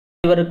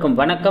அனைவருக்கும்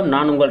வணக்கம்.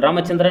 நான் உங்கள்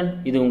ராமச்சந்திரன்.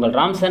 இது உங்கள்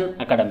ராம்சன்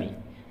அகாடமி.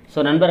 ஸோ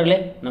நண்பர்களே,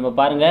 நம்ம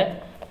பாருங்கள்,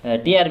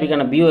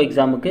 டிஆர்பிக்கான பிஓ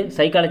எக்ஸாமுக்கு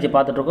சைக்காலஜி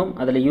பார்த்துட்ருக்கோம்.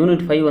 அதில்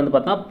யூனிட் 5 வந்து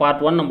பார்த்தா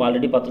பார்ட் 1 நம்ம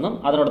ஆல்ரெடி பார்த்துருந்தோம்.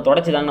 அதனோட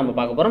தொடர்ச்சி தாங்க நம்ம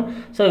பார்க்க போகிறோம்.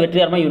 ஸோ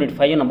வெற்றிகரமாக யூனிட்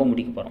 5 நம்ம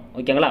முடிக்க போகிறோம்.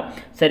 ஓகேங்களா?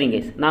 சரிங்க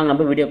கைஸ், நாங்கள்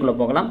நம்ம வீடியோக்குள்ளே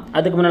போகலாம்.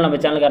 அதுக்கு முன்னாடி நம்ம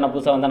சேனலுக்கு நான்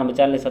புதுசாக வந்தால் நம்ம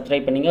சேனலை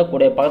சப்ஸ்கிரைப் பண்ணிங்க,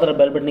 கூட பக்கத்தில்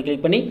பெல் பட்டனை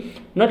கிளிக் பண்ணி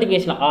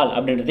நோட்டிஃபிகேஷன் ஆல்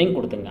அப்படின்றதையும்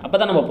கொடுத்துங்க. அப்போ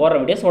தான் நம்ம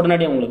போகிற வீடியோஸ்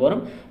உடனடியாக உங்களுக்கு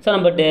வரும். ஸோ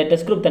நம்ம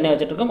டெஸ்ட் குரூப் தனியாக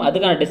வச்சுருக்கோம்.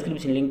 அதுக்கான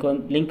டிஸ்கிரிப்ஷன்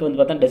லிங்க் வந்து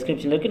பார்த்தா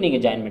டிஸ்கிரிப்ஷனில் இருக்குது,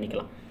 நீங்கள் ஜாயின்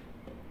பண்ணிக்கலாம்.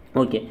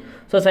 ஓகே.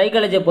 ஸோ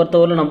சைக்காலஜியை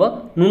பொறுத்தவரை நம்ம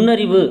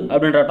நுண்ணறிவு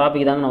அப்படின்ற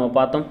டாபிக் தாங்க நம்ம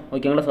பார்த்தோம்.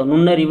 ஓகேங்களா? ஸோ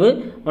நுண்ணறிவு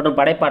மற்றும்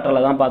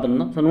படைப்பாற்றலை தான்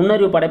பார்த்துருந்தோம். ஸோ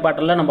நுண்ணறிவு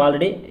படைப்பாற்றலில் நம்ம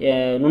ஆல்ரெடி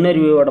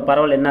நுண்ணறிவோட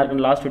பரவல் என்ன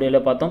இருக்குன்னு லாஸ்ட்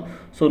வீடியோவில் பார்த்தோம்.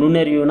 ஸோ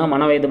நுண்ணறிவுனா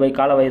மன வயது பை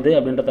கால வயது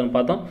அப்படின்றத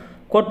பார்த்தோம்.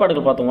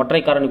 கோட்பாடுகள் பார்த்தோம். ஒற்றை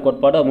காரணி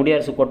கோட்பாடு,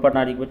 முடியரசு கோட்பாடு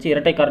நாடிக்கு வச்சு,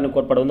 இரட்டை காரணி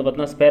கோட்பாடு வந்து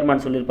பார்த்தீங்கன்னா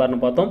ஸ்பேர்மேன் சொல்லியிருப்பாருன்னு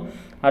பார்த்தோம்.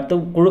 அடுத்து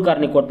குழு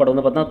காரணி கோட்பாடு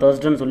வந்து பார்த்தீங்கன்னா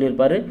தர்ஸ்டன்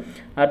சொல்லியிருப்பார்.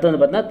 அடுத்து வந்து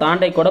பார்த்தீங்கன்னா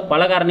தாண்டைக்கோட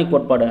பலகாரணி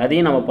கோட்பாடு,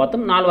 அதையும் நம்ம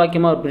பார்த்தோம். 4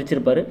 வாக்கியமாக அவர்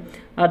பிரிச்சிருப்பார்.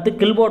 அடுத்து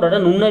கில்போர்டோட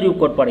நுண்ணறிவு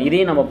கோட்பாடு,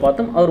 இதையும் நம்ம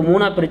பார்த்தோம். அவர்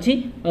 3ஆக பிரித்து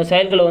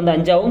செயல்களை வந்து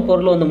 5ஆகவும்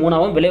பொருள் வந்து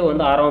 3ஆகவும் விளைவு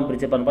வந்து 6ஆகவும்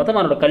பிரிச்சிருப்பாருன்னு பார்த்தோம்.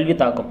 அதனோட கல்வி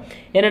தாக்கம்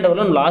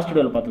என்னென்ன லாஸ்ட்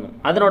வீடியோவில் பார்த்தோம்.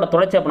 அதனோட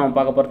தொடர்ச்சி அப்போ நம்ம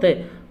பார்க்க போகிறது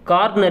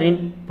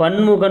கார்னரின்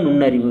பன்முக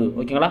நுண்ணறிவு.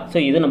 ஓகேங்களா? ஸோ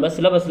இது நம்ம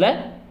சிலபஸில்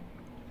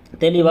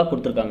தெளிவாக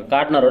கொடுத்துருக்காங்க.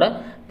 கார்ட்னரோட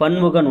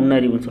பன்முக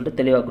நுண்ணறிவுன்னு சொல்லிட்டு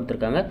தெளிவாக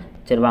கொடுத்துருக்காங்க.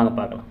 சரி, வாங்க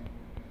பார்க்கலாம்.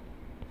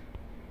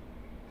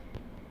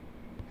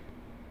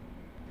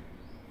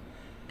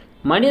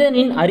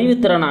 மனிதனின்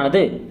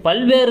அறிவுத்திறனானது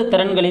பல்வேறு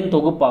திறன்களின்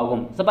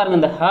தொகுப்பாகும். ஸோ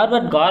பாருங்கள், இந்த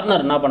ஹார்வர்ட்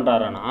கார்னர் என்ன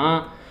பண்ணுறாருன்னா,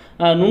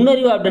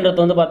 நுண்ணறிவு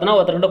அப்படின்றது வந்து பார்த்தோன்னா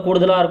ஒருத்தர்கிட்ட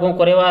கூடுதலாக இருக்கும்,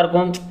 குறைவாக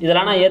இருக்கும்.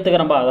 இதெல்லாம் நான்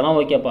ஏற்றுக்கிறேன்ப்பா, அதெல்லாம்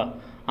ஓகேப்பா.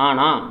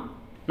 ஆனால்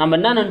நம்ம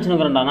என்ன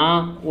நினச்சினுக்கிறோம்னா,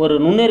 ஒரு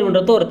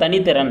நுண்ணறிவுன்றது ஒரு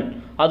தனித்திறன்,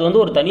 அது வந்து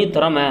ஒரு தனி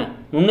திறமை,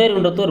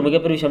 நுண்ணறிவுன்றது ஒரு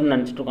மிகப்பெரிய விஷயம்னு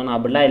நினச்சிட்டு இருக்கோம்.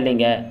 அப்படிலாம்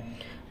இல்லைங்க.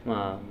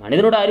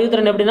 மனிதனோட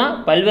அறிவுத்திறன் எப்படின்னா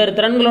பல்வேறு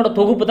திறன்களோட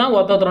தொகுப்பு தான்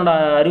ஒருத்தரோட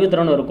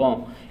அறிவுத்திறன் இருக்கும்.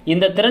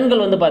 இந்த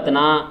திறன்கள் வந்து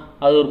பார்த்தீங்கன்னா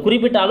அது ஒரு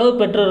குறிப்பிட்ட அளவு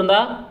பெற்று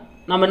இருந்தால்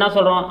நம்ம என்ன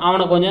சொல்கிறோம்,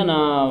 அவனை கொஞ்சம்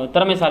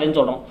திறமைசாலின்னு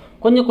சொல்கிறோம்.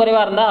 கொஞ்சம்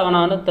குறைவாக இருந்தால் அவனை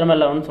வந்து திறமை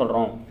இல்லைன்னு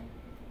சொல்கிறோம்.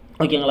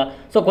 ஓகேங்களா?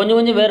 ஸோ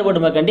கொஞ்சம்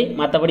வேறுபடுமே கண்டி,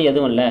 மற்றபடி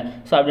எதுவும் இல்லை.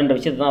 ஸோ அப்படின்ற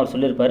விஷயத்தை தான் அவர்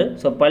சொல்லியிருப்பார்.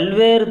 ஸோ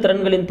பல்வேறு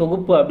திறன்களின்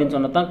தொகுப்பு அப்படின்னு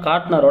சொன்னால் தான்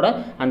கார்ட்னரோட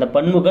அந்த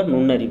பன்முக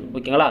நுண்ணறிவு.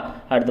 ஓகேங்களா?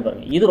 அடுத்து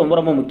பாருங்கள், இது ரொம்ப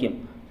ரொம்ப முக்கியம்.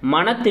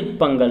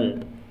 மனத்திட்பங்கள்.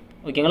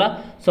 ஓகேங்களா?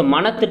 ஸோ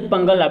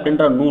மனத்திட்பங்கள்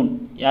அப்படின்ற நூல்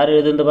யார்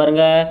எழுதுந்து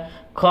பாருங்கள்,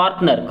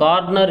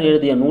 கார்ட்னர்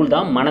எழுதிய நூல்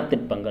தான்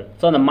மனத்திட்பங்கள்.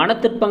 ஸோ அந்த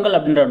மனத்திட்பங்கள்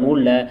அப்படின்ற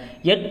நூலில்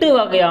 8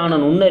 வகையான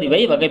நுண்ணறிவை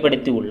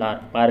வகைப்படுத்தி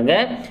உள்ளார்.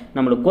 பாருங்கள்,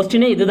 நம்மளுக்கு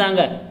கொஸ்டினே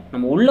இதுதாங்க.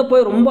 நம்ம உள்ளே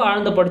போய் ரொம்ப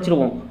ஆழ்ந்து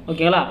படிச்சிருவோம்.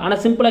 ஓகேங்களா?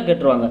 ஆனால் சிம்பிளாக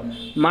கேட்டுருவாங்க.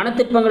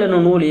 மனத்திட்பங்கள்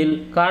என்னும் நூலில்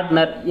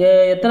கார்ட்னர்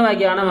எத்தனை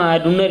வகையான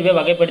நுண்ணறிவை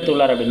வகைப்படுத்தி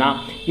உள்ளார் அப்படின்னா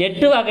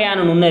 8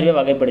 வகையான நுண்ணறிவை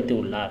வகைப்படுத்தி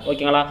உள்ளார்.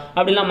 ஓகேங்களா?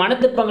 அப்படின்னா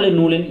மனத்திட்பங்களின்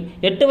நூலில்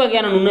 8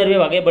 வகையான நுண்ணறிவை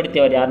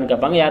வகைப்படுத்தியவர் யாருன்னு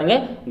கேட்பாங்க. யாருங்க?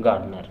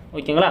 கார்ட்னர்.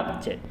 ஓகேங்களா?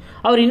 சரி,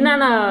 அவர்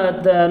என்னென்ன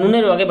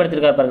நுண்ணறிவு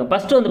வகைப்படுத்தியிருக்காரு பாருங்க.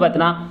 ஃபஸ்ட்டு வந்து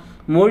பார்த்தீங்கன்னா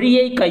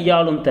மொழியை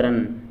கையாளும் திறன்.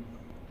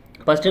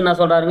 ஃபஸ்ட்டு என்ன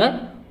சொல்கிறாருங்க,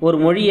 ஒரு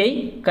மொழியை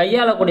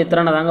கையாளக்கூடிய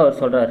திறனை தாங்க அவர்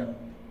சொல்கிறார்.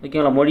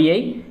 ஓகேங்களா? மொழியை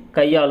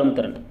கையாளும்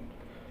திறன்.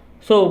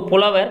 ஸோ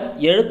புலவர்,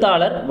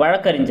 எழுத்தாளர்,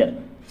 வழக்கறிஞர்.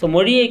 ஸோ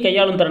மொழியை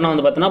கையாளும் திறனை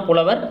வந்து பார்த்தீங்கன்னா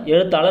புலவர்,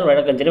 எழுத்தாளர்,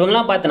 வழக்கறிஞர்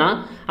இவங்களாம் பார்த்தீங்கன்னா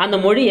அந்த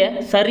மொழியை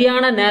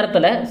சரியான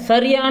நேரத்தில்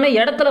சரியான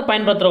இடத்துல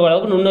பயன்படுத்துகிற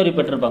அளவுக்கு நுண்ணறிவு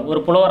பெற்றிருப்பாங்க.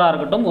 ஒரு புலவராக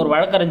இருக்கட்டும், ஒரு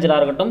வழக்கறிஞராக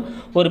இருக்கட்டும்,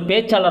 ஒரு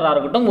பேச்சாளராக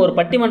இருக்கட்டும், ஒரு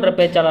பட்டிமன்ற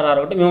பேச்சாளராக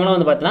இருக்கட்டும், இவங்களாம்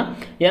வந்து பார்த்தீங்கன்னா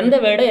எந்த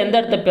வேர்டை எந்த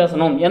இடத்த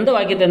பேசணும், எந்த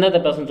வாக்கியத்தை எந்த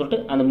இடத்த பேசணும்னு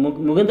சொல்லிட்டு அந்த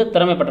மிகுந்த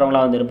திறமை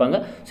பெற்றவங்களாக வந்து இருப்பாங்க.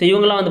 ஸோ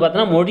இவங்களாம் வந்து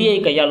பார்த்தீங்கன்னா மொழியை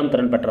கையாளும்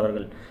திறன்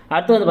பெற்றவர்கள்.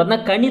 அடுத்து வந்து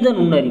பார்த்தீங்கன்னா கணித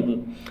நுண்ணறிவு.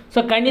 ஸோ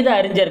கணித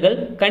அறிஞர்கள்,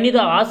 கணித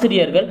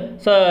ஆசிரியர்கள்,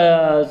 ஸோ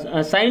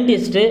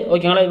சயின்டிஸ்ட்டு.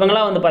 ஓகேங்களா?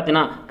 இவங்களாம் வந்து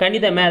பார்த்தீங்கன்னா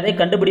கணித மேதை,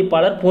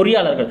 கண்டுபிடிப்பாளர்,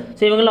 பொறியாளர்கள்.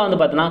 ஸோ இவங்களாம் வந்து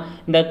பார்த்தீங்கன்னா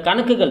இந்த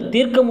கணக்குகள்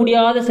தீர்க்க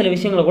முடியாத சில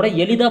விஷயங்களை கூட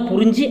எளிதாக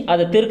புரிஞ்சு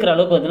அதை தீர்க்கிற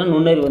அளவுக்கு பார்த்தீங்கன்னா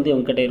நுண்ணறிவு வந்து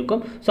இவங்ககிட்ட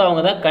இருக்கும். ஸோ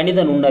அவங்க தான்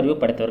கணித நுண்ணறிவு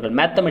படைத்தவர்கள்,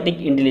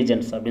 மேத்தமெட்டிக்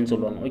இன்டெலிஜென்ஸ் அப்படின்னு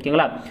சொல்லுவாங்க.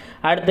 ஓகேங்களா?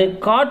 அடுத்து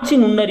காட்சி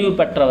நுண்ணறிவு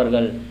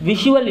பெற்றவர்கள்,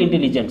 விஷுவல்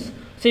இன்டெலிஜென்ஸ்.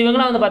 ஸோ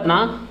இவங்களாம் வந்து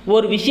பார்த்தீங்கன்னா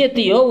ஒரு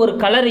விஷயத்தையோ ஒரு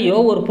கலரையோ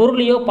ஒரு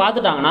பொருளையோ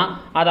பார்த்துட்டாங்கன்னா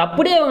அதை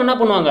அப்படியே அவங்க என்ன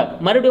பண்ணுவாங்க,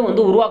 மறுபடியும்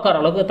வந்து உருவாக்குற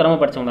அளவுக்கு திறமை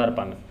படித்தவங்களாக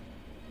இருப்பாங்க.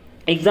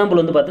 எக்ஸாம்பிள்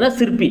வந்து பார்த்தீங்கன்னா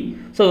சிற்பி.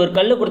 ஸோ ஒரு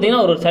கல்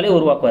கொடுத்தீங்கன்னா ஒரு சிலையை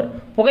உருவாக்குவார்.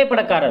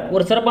 புகைப்படக்காரர்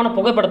ஒரு சிறப்பான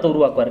புகைப்படத்தை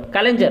உருவாக்குவார்.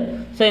 கலைஞர்,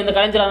 ஸோ இந்த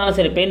கலைஞராக இருந்தாலும்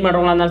சரி, பெயிண்ட்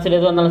பண்ணுறவங்களாக இருந்தாலும் சரி,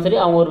 எதுவாக இருந்தாலும் சரி,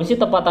 அவங்க ஒரு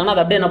விஷயத்தை பார்த்தாங்கன்னா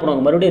அதை அப்படியே என்ன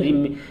பண்ணுவாங்க,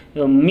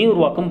 மறுபடியும்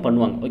உருவாக்கம்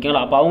பண்ணுவாங்க.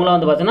 ஓகேங்களா? அப்போ அவங்களாம்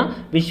வந்து பார்த்தீங்கன்னா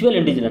விஷுவல்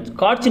இன்டெலிஜென்ஸ்,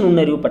 காட்சி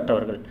நுண்ணறிவு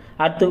பெற்றவர்கள்.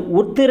 அடுத்து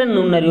உட்திறன்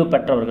நுண்ணறிவு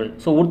பெற்றவர்கள்.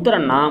 ஸோ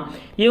உட்திறன்னா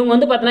இவங்க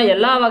வந்து பார்த்தீங்கன்னா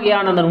எல்லா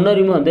வகையான அந்த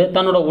நுண்ணறிவும் வந்து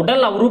தன்னோட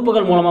உடல்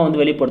உறுப்புகள் மூலமாக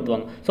வந்து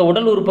வெளிப்படுத்துவாங்க. ஸோ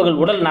உடல் உறுப்புகள்,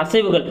 உடல்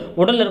அசைவுகள்,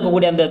 உடலில்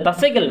இருக்கக்கூடிய அந்த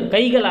தசைகள்,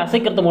 கைகள்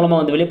அசைக்கிறது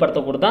மூலமாக வந்து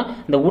வெளிப்படுத்தக்கூட தான்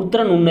இந்த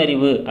உட்திறன்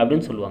நுண்ணறிவு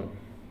அப்படின்னு சொல்லுவாங்க.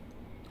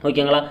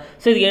 ஓகேங்களா?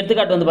 ஸோ இதுக்கு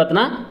எடுத்துக்காட்டு வந்து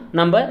பார்த்தீங்கன்னா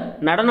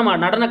நம்ம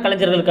நடன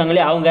கலைஞர்கள்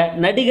இருக்காங்களே அவங்க,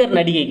 நடிகர்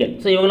நடிகைகள்.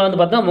 ஸோ இவங்களாம் வந்து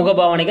பார்த்தீங்கன்னா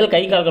முகபாவனைகள்,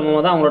 கை கால்கள்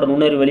மூலமாக தான் அவங்களோட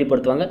நுண்ணறிவு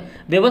வெளிப்படுத்துவாங்க.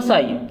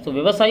 விவசாயம். ஸோ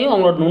விவசாயம்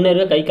அவங்களோட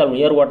நுண்ணறிவை கை கால்,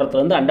 ஏர்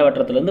ஓட்டத்துலேருந்து,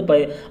 அண்டவட்டத்துலேருந்து,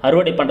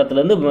 அறுவடை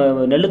பண்ணுறதுலேருந்து,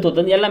 நெல்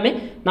தூத்துலேருந்து எல்லாமே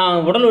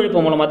நான் உடல்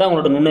உழைப்பு மூலமாக தான்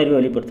அவங்களோட நுண்ணறிவை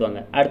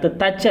வெளிப்படுத்துவாங்க. அடுத்து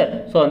தச்சர்.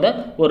 ஸோ அந்த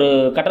ஒரு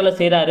கட்டளை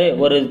செய்கிறாரு,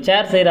 ஒரு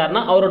சேர்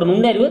செய்கிறாருன்னா அவரோட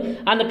நுண்ணறிவு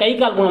அந்த கை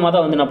கால் மூலமாக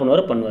தான் வந்து என்ன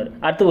பண்ணுவார்.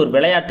 அடுத்து ஒரு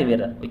விளையாட்டு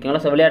வீரர்.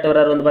 ஓகேங்களா? ஸோ விளையாட்டு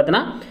வீரர் வந்து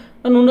பார்த்தீங்கன்னா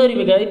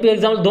நுண்ணறிவு. இப்போ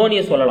எக்ஸாம்பிள்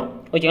தோனியை சொல்லலாம்,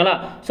 ஓகேங்களா.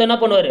 ஸோ என்ன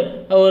பண்ணுவார்,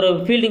 ஒரு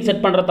ஃபீல்டிங்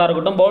செட் பண்ணுறதா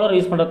இருக்கட்டும், பவுலர்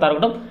யூஸ் பண்ணுறதா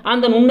இருக்கட்டும்,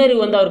 அந்த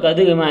நுண்ணறிவு வந்து அவருக்கு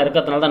அதிகமாக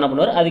இருக்கிறதுனால தான் என்ன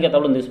பண்ணுவார்,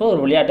 அதுக்கேற்ற வந்து யூஸ்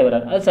ஒரு விளையாட்டு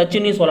வீரர். அது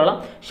சச்சினையும் சொல்லலாம்.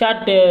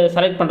 ஷாட்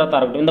செலக்ட் பண்ணுறதா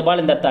இருக்கட்டும், இந்த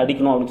பால் இந்த இடத்த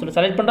அடிக்கணும் அப்படின்னு சொல்லி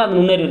செலக்ட் பண்ணுற அந்த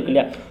நுண்ணறிவு இருக்கு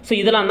இல்லையா. ஸோ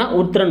இதெல்லாம் தான்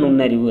உத்திர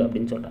நுண்ணறிவு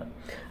அப்படின்னு சொல்கிறார்.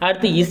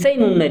 அடுத்து இசை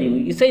நுண்ணறிவு.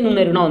 இசை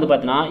நுண்ணறிவுனா வந்து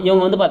பார்த்தீங்கன்னா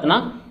இவங்க வந்து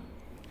பார்த்தீங்கன்னா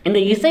இந்த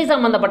இசை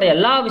சம்மந்தப்பட்ட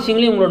எல்லா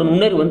விஷயங்களையும் இவங்களோட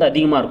நுண்ணறிவு வந்து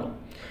அதிகமாக இருக்கும்.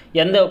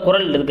 எந்த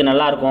குரல் இதுக்கு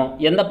நல்லாயிருக்கும்,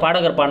 எந்த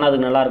பாடகர் பாடினா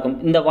அதுக்கு நல்லாயிருக்கும்,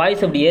 இந்த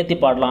வாய்ஸ் அப்படி ஏற்றி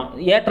பாடலாம்,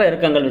 ஏற்ற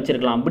இறக்கங்கள்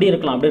வச்சுருக்கலாம், அப்படி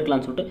இருக்கலாம் அப்படி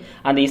இருக்கலாம்னு சொல்லிட்டு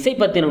அந்த இசை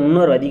பற்றின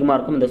நுண்ணறிவு அதிகமாக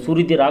இருக்கும். இந்த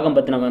சுருதி ராகம்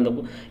பற்றின அந்த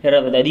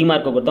அதிகமாக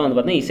இருக்க கொடுத்தா வந்து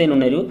பார்த்தீங்கன்னா இசை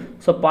நுண்ணறிவு.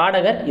 ஸோ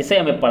பாடகர்,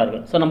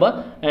 இசையமைப்பாளர்கள். ஸோ நம்ம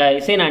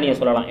இசை நாணியை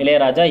சொல்லலாம்,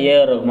 இளையராஜா,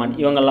 ஏஆர் ரகுமான்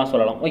இவங்கெல்லாம்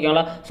சொல்லலாம்,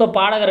 ஓகேங்களா. ஸோ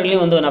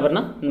பாடகர்களையும் வந்து என்ன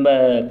பண்ணால் நம்ம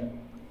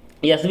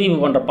எஸ்பிபி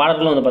போன்ற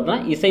பாடல்களும் வந்து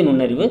பார்த்தீங்கன்னா இசை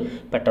நுண்ணறிவு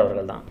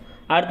பெற்றவர்கள் தான்.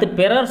 அடுத்து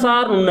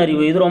பிறர்சார்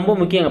நுண்ணறிவு. இது ரொம்ப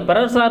முக்கியங்க.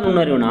 பிறர்சார்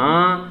நுண்ணறிவுனா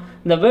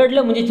இந்த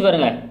வேர்டில் முடிஞ்சிச்சு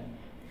பாருங்கள்,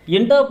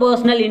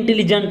 இன்டர்பர்சனல்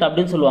இன்டெலிஜென்ட்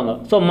அப்படின்னு சொல்லுவாங்க.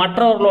 ஸோ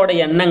மற்றவர்களோட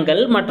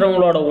எண்ணங்கள்,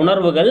 மற்றவங்களோட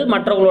உணர்வுகள்,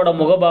 மற்றவங்களோட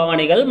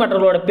முகபாவனைகள்,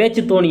 மற்றவங்களோட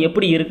பேச்சு தோணி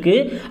எப்படி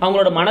இருக்குது,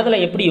 அவங்களோட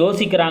மனதில் எப்படி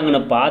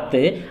யோசிக்கிறாங்கன்னு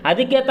பார்த்து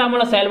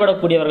அதுக்கேற்றாமல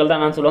செயல்படக்கூடியவர்கள்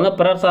தான் நான் சொல்லுவாங்க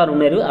பிறர்சார்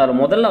நுண்ணறிவு.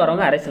 அதில் முதல்ல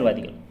வரவங்க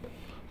அரசியல்வாதிகள்,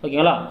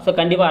 ஓகேங்களா. ஸோ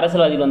கண்டிப்பாக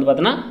அரசியல்வாதிகள் வந்து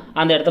பார்த்தீங்கன்னா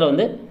அந்த இடத்துல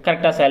வந்து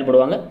கரெக்டாக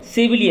செயல்படுவாங்க.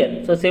 செவிலியர்.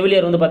 ஸோ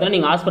செவிலியர் வந்து பார்த்தீங்கன்னா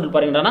நீங்கள் ஹாஸ்பிட்டல்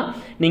போகிறீங்கன்னா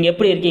நீங்கள்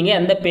எப்படி இருக்கீங்க,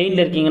 எந்த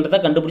பெயினில் இருக்கீங்கன்றதை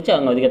கண்டுபிடிச்சி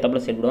அவங்க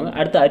அதுக்கேற்றப்பல செயல்படுவாங்க.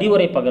 அடுத்து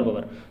அறிவுரை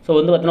பகர்பவர். ஸோ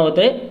வந்து பார்த்தீங்கன்னா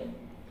ஒருத்தர்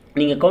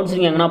நீங்கள்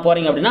கவுன்சிலிங் எங்கன்னா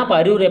போகிறீங்க அப்படின்னா அப்போ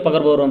அறிவுரை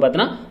பகர்பவர்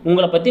பார்த்தீங்கன்னா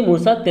உங்களை பற்றி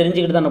முழுசாக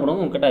தெரிஞ்சுக்கிட்டு தான் என்ன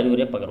பண்ணுவாங்க, உங்கள்கிட்ட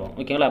அறிவுரை பகர்வோம்,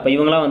 ஓகேங்களா. அப்போ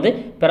இவங்களாம் வந்து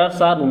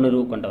பிறர்சார்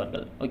நுண்ணறிவு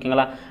கொண்டவர்கள்,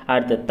 ஓகேங்களா.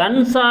 அடுத்து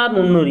தன்சார்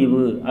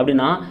நுண்ணறிவு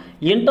அப்படின்னா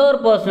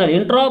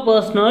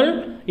இன்ட்ராபர்சனல்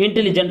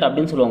இன்டெலிஜென்ட்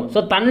அப்படின்னு சொல்லுவாங்க. ஸோ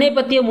தன்னை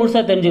பற்றியே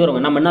முழுசாக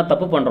தெரிஞ்சுக்கிறோங்க. நம்ம என்ன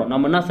தப்பு பண்ணுறோம்,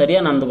 நம்ம என்ன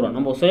சரியாக நடந்துக்கிறோம்,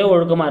 நம்ம சுய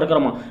ஒழுக்கமாக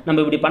இருக்கிறோமா, நம்ம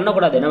இப்படி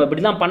பண்ணக்கூடாது, நம்ம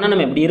இப்படி தான்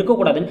பண்ணணுமே, இப்படி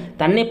இருக்கக்கூடாதுன்னு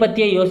தன்னை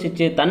பற்றியே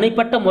யோசித்து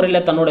தன்னைப்பட்ட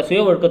முறையில் தன்னோட சுய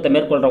ஒழுக்கத்தை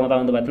மேற்கொள்கிறவங்க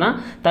தான் வந்து பார்த்தீங்கன்னா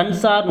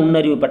தன்சார்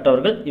நுண்ணறிவு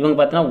பெற்றவர்கள். இவங்க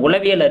பார்த்தீங்கன்னா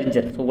உளவியல்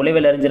அறிஞர். ஸோ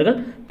உளவியல் அறிஞர்கள்,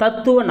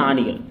 தத்துவ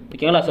ஞானிகள்,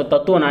 ஓகேங்களா. ஸோ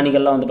தத்துவ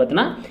ஞானிகள்லாம் வந்து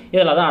பார்த்தீங்கன்னா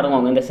இதில் தான்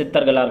அடங்குவாங்க. இந்த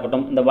சித்தர்களாக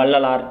இருக்கட்டும், இந்த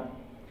வள்ளலார்,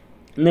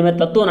 இந்தமாதிரி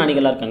தத்துவ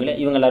ஞானிகளாக இருக்காங்களே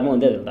இவங்க எல்லாருமே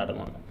வந்து இதில் தான்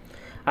அடங்குவாங்க.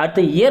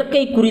 அடுத்து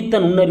இயற்கை குறித்த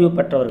நுண்ணறிவு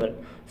பெற்றவர்கள்.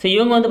 ஸோ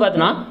இவங்க வந்து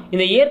பார்த்தீங்கன்னா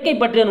இந்த இயற்கை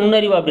பற்றிய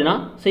நுண்ணறிவு அப்படின்னா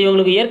ஸோ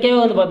இவங்களுக்கு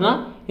இயற்கையாகவே வந்து பார்த்தீங்கன்னா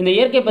இந்த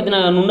இயற்கை பற்றின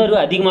நுண்ணறிவு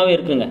அதிகமாகவே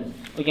இருக்குங்க,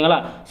 ஓகேங்களா.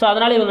 ஸோ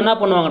அதனால் இவங்க என்ன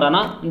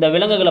பண்ணுவாங்கன்னா இந்த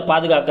விலங்குகளை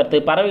பாதுகாக்கிறது,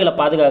 பறவைகளை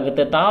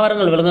பாதுகாக்கிறது,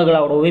 தாவரங்கள்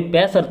விலங்குகளோட போய்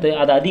பேசுறது,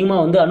 அது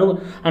அதிகமாக வந்து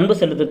அன்பு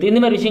செலுத்துறது,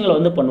 இந்த மாதிரி விஷயங்களை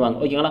வந்து பண்ணுவாங்க,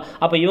 ஓகேங்களா.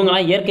 அப்போ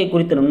இவங்களாம் இயற்கை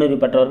குறித்த நுண்ணறிவு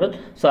பெற்றவர்கள்.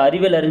 ஸோ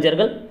அறிவியல்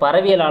அறிஞர்கள்,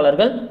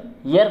 பறவையலாளர்கள்,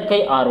 இயற்கை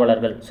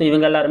ஆர்வலர்கள். ஸோ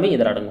இவங்க எல்லாருமே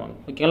இதில் அடங்குவாங்க,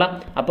 ஓகேங்களா.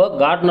 அப்போ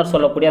கார்ட்னர்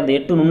சொல்லக்கூடிய அந்த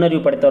 8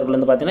 நுண்ணறிவு படைத்தவர்கள்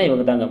வந்து பார்த்தீங்கன்னா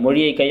இவங்க தாங்க.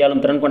 மொழியை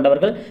கையாளும் திறன்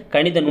கொண்டவர்கள்,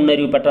 கணித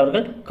நுண்ணறிவு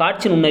பெற்றவர்கள்,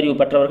 காட்சி நுண்ணறிவு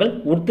பெற்றவர்கள்,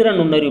 உத்திர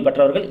நுண்ணறிவு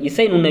பெற்றவர்கள்,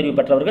 இசை நுண்ணறிவு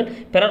பெற்றவர்கள்,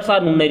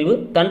 பிறர்சார் நுண்ணறிவு,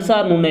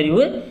 தன்சார்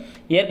நுண்ணறிவு,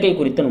 இயற்கை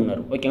குறித்த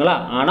நுண்ணறிவு, ஓகேங்களா.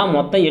 ஆனால்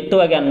மொத்தம் 8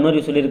 வகையான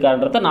நுண்ணறிவு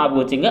சொல்லியிருக்காருன்றத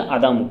ஞாபகம் வச்சுங்க,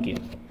 அதான்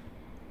முக்கியம்.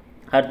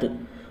 அடுத்து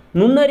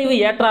நுண்ணறிவு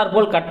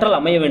ஏற்றாற்போல் கற்றல்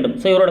அமைய வேண்டும்.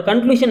 ஸோ இவரோட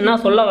கன்க்ளூஷன் என்ன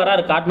சொல்ல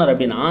வராரு கார்ட்னர்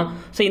அப்படின்னா,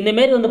 ஸோ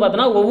இந்தமாரி வந்து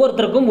பார்த்தோன்னா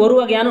ஒவ்வொருத்தருக்கும் ஒரு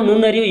வகையான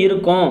நுண்ணறிவு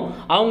இருக்கும்.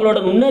 அவங்களோட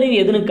நுண்ணறிவு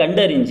எதுன்னு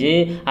கண்டறிஞ்சு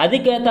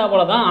அதுக்கேற்ற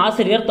போல தான்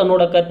ஆசிரியர்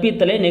தன்னோட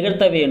கற்பித்தலை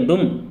நிகழ்த்த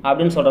வேண்டும்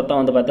அப்படின்னு சொல்கிறது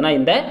தான் வந்து பார்த்தீங்கன்னா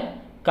இந்த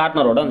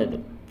கார்ட்னரோட அந்த இது,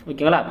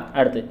 ஓகேங்களா.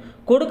 அடுத்து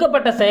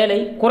கொடுக்கப்பட்ட செயலை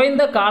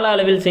குறைந்த கால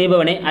அளவில்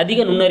செய்பவனே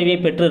அதிக நுண்ணறிவை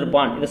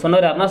பெற்றிருப்பான். இதை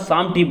சொன்னவர் யாருன்னா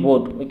சாம்டி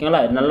போர்ட், ஓகேங்களா.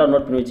 நல்லா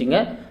நோட் பண்ணி வச்சுங்க.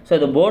 ஸோ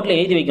இது போர்டில்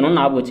எழுதி வைக்கணும்னு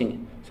ஞாபகம் வச்சுங்க.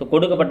 ஸோ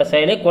கொடுக்கப்பட்ட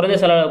செயலை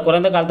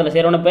குறைந்த காலத்தில்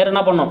செய்கிறவன பேர்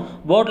என்ன பண்ணணும்,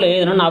 போர்டில்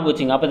எழுதணும்னு ஞாபகம்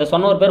வச்சுங்க. அப்போ இதை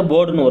சொன்னவர் பேர்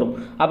போர்டுன்னு வரும்.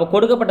 அப்போ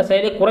கொடுக்கப்பட்ட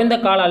செயலை குறைந்த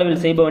கால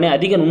அளவில் செய்பவனே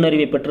அதிக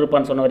நுண்ணறிவை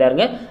பெற்றிருப்பான்னு சொன்னவர்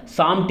யாருங்க,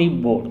 சாம்டி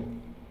போர்டு,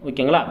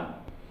 ஓகேங்களா.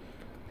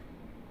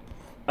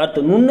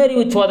 அடுத்து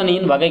நுண்ணறிவு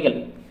சோதனையின் வகைகள்.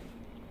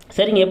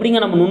 சரிங்க, எப்படிங்க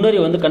நம்ம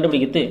நுண்ணறிவு வந்து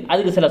கண்டுபிடிக்கிறது,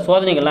 அதுக்கு சில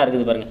சோதனைகள்லாம்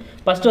இருக்குது பாருங்கள்.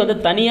 ஃபஸ்ட்டு வந்து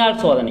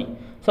தனியார் சோதனை.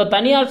 ஸோ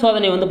தனியார்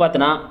சோதனை வந்து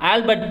பார்த்தீங்கன்னா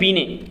ஆல்பர்ட்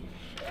பீனே,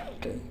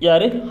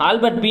 யார்,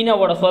 ஆல்பர்ட்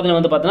பீனாவோட சோதனை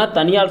வந்து பார்த்தீங்கன்னா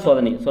தனியார்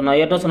சோதனை. ஸோ நான்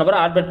ஏற்கனவே சொன்ன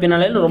பிறகு ஆல்பர்ட்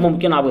பீனால ரொம்ப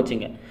முக்கியம் ஞாபகம்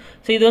வச்சுங்க.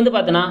 ஸோ இது வந்து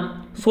பார்த்தீங்கன்னா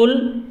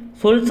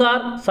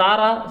சொல்சார்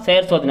சாரா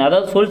செயற் சோதனை,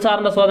 அதாவது சொல்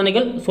சார்ந்த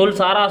சோதனைகள், சொல்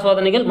சாரா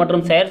சோதனைகள்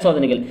மற்றும் செயற்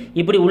சோதனைகள்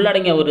இப்படி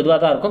உள்ளடங்கிய ஒரு இதுவாக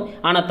தான் இருக்கும்.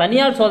 ஆனால்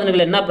தனியார்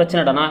சோதனைகள் என்ன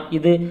பிரச்சனைடனா,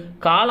 இது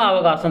கால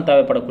அவகாசம்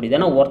தேவைப்படக்கூடியது.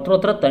 ஏன்னா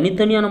ஒருத்தரை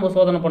தனித்தனியாக நம்ம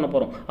சோதனை பண்ண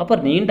போகிறோம், அப்போ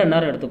நீண்ட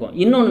நேரம் எடுத்துக்கும்.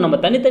 இன்னொன்று, நம்ம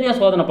தனித்தனியாக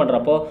சோதனை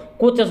பண்ணுறப்போ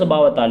கூச்ச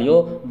சுபாவத்தாலேயோ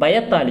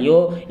பயத்தாலேயோ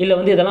இல்லை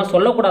வந்து இதெல்லாம்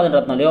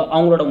சொல்லக்கூடாதுன்றதுனாலையோ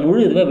அவங்களோட முழு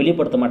இதுவே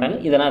வெளிப்படுத்த மாட்டாங்க.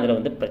 இதெல்லாம் அதில்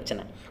வந்து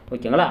பிரச்சனை,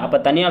 ஓகேங்களா. அப்போ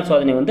தனியார்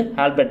சோதனை வந்து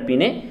ஆல்பர்ட்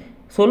பீனே,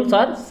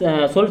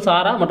 சொல்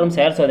சாரா மற்றும்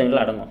செயற்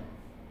சோதனைகள் அடங்கும்.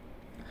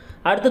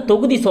 அடுத்து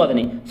தொகுதி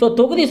சோதனை. ஸோ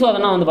தொகுதி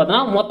சோதனை வந்து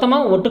பார்த்தோன்னா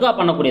மொத்தமாக ஒட்டுக்காக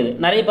பண்ணக்கூடியது,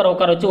 நிறைய பேர்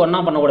உட்கார வச்சு ஒன்றா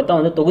பண்ணக்கூடியது தான்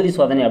வந்து தொகுதி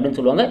சோதனை அப்படின்னு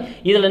சொல்லுவாங்க.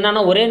 இதில்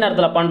என்னென்னா ஒரே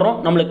நேரத்தில் பண்ணுறோம்,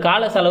 நம்மளுக்கு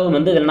கால செலவு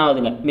வந்து இதில் என்ன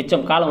ஆகுதுங்க,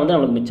 மிச்சம், காலம் வந்து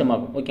நம்மளுக்கு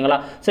மிச்சமாகும், ஓகேங்களா.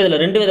 ஸோ இதில்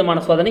 2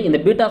 விதமான சோதனை, இந்த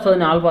பீட்டா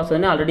சோதனை ஆல்பா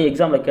சோதனை ஆல்ரெடி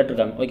எக்ஸாமில்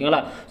கேட்டிருக்காங்க, ஓகேங்களா.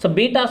 ஸோ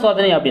பீட்டா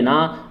சோதனை அப்படின்னா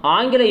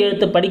ஆங்கில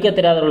எழுத்து படிக்க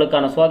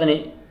தெரியாதவர்களுக்கான சோதனை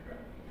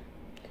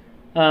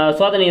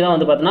தான்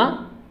வந்து பார்த்தோன்னா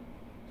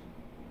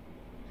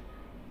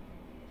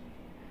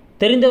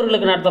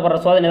தெரிந்தவர்களுக்கு நடத்தப்படுற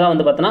சோதனை தான்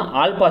வந்து பார்த்தோன்னா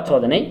ஆல்பா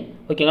சோதனை.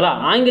 ஓகேங்களா.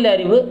 ஆங்கில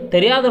அறிவு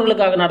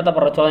தெரியாதவர்களுக்காக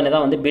நடத்தப்படுற சோதனை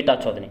தான் வந்து பீட்டா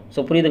சோதனை. ஸோ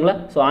புரியுதுங்களா.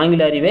 ஸோ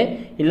ஆங்கில அறிவே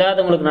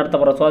இல்லாதவங்களுக்கு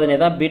நடத்தப்படுற சோதனை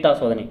தான் பீட்டா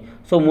சோதனை.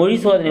 ஸோ மொழி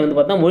சோதனை வந்து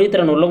பார்த்தீங்கன்னா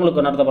மொழித்திறன்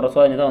உள்ளவங்களுக்கு நடத்தப்படுற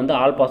சோதனை தான் வந்து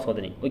ஆல்பா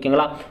சோதனை.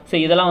 ஓகேங்களா. ஸோ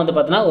இதெல்லாம் வந்து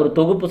பார்த்தீங்கன்னா ஒரு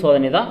தொகுப்பு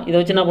சோதனை தான். இதை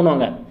வச்சு என்ன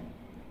பண்ணுவாங்க,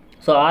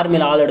 ஸோ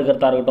ஆர்மியில் ஆள்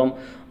எடுக்கிறதா இருக்கட்டும்,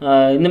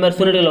 இந்த மாதிரி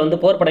சூழ்நிலையில் வந்து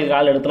போர்ப்படைக்கு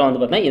ஆள் எடுத்துலாம் வந்து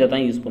பார்த்தீங்கன்னா இதை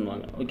தான் யூஸ்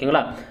பண்ணுவாங்க.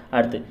 ஓகேங்களா.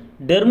 அடுத்து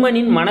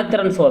டெர்மனின்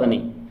மனத்திறன் சோதனை,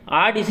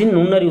 ஆடிஸின்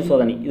நுண்ணறிவு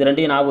சோதனை. இது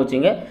ரெண்டையும் ஞாபகம்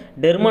வச்சுங்க.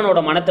 டெர்மனோட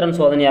மனத்திறன்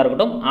சோதனையாக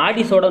இருக்கட்டும்,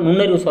 ஆடிஸோட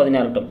நுண்ணறிவு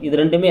சோதனையாக இருக்கட்டும், இது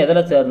ரெண்டுமே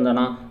எதில்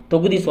சேர்ந்தனா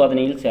தொகுதி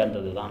சோதனையில்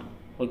சேர்ந்தது தான்.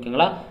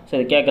 ஓகேங்களா. ஸோ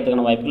இது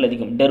கேட்கறதுக்கான வாய்ப்புகள்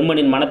அதிகம்.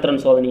 டெர்மனின்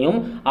மனத்திறன் சோதனையும்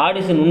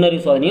ஆடிஸின்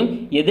நுண்ணறிவு சோதனையும்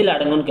எதில்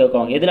அடங்கும்னு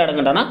கேட்குவாங்க. எதில்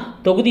அடங்குன்றனா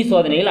தொகுதி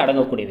சோதனையில்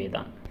அடங்கக்கூடியவை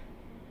தான்.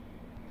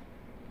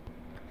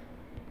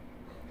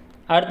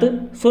 அடுத்து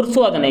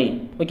சொற்சோதனை.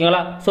 ஓகேங்களா.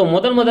 ஸோ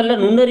முதல்ல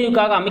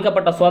நுண்ணறிவுக்காக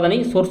அமைக்கப்பட்ட சோதனை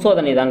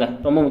சொற்சோதனை தாங்க,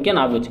 ரொம்ப முக்கியம்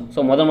ஞாபகம் வச்சு.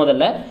 ஸோ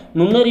முதல்ல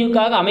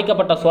நுண்ணறிவுக்காக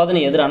அமைக்கப்பட்ட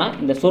சோதனை எதிரானா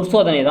இந்த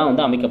சொற்சோதனை தான்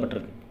வந்து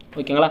அமைக்கப்பட்டிருக்கு.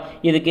 ஓகேங்களா.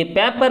 இதுக்கு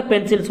பேப்பர்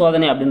பென்சில்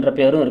சோதனை அப்படின்ற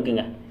பேரும்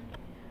இருக்குங்க.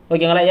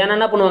 ஓகேங்களா. ஏன்னா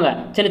என்ன பண்ணுவாங்க,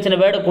 சின்ன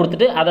வேர்டை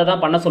கொடுத்துட்டு அதை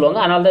தான் பண்ண சொல்லுவாங்க.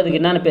 அதனால தான் இதுக்கு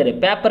என்னென்ன பேர்,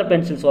 பேப்பர்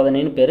பென்சில்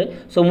சோதனைன்னு பேர்.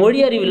 ஸோ மொழி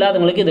அறிவு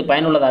இல்லாதவங்களுக்கு இது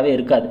பயனுள்ளதாகவே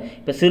இருக்காது.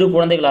 இப்போ சிறு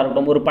குழந்தைகளாக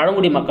இருக்கட்டும், ஒரு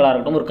பழங்குடி மக்களாக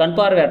இருக்கட்டும், ஒரு கண்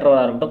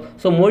பார்வையற்றவராக இருக்கட்டும்,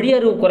 ஸோ மொழி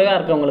அறிவு குறைவாக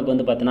இருக்கவங்களுக்கு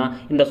வந்து பார்த்தீங்கன்னா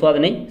இந்த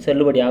சோதனை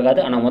செல்லுபடி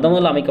ஆகாது. ஆனால்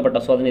முதல்ல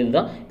அமைக்கப்பட்ட சோதனை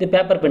இதுதான். இது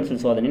பேப்பர்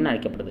பென்சில் சோதனைன்னு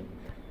அழைக்கப்படுது.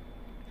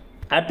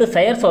 அடுத்து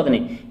செயற் சோதனை.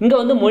 இங்கே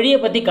வந்து மொழியை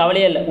பற்றி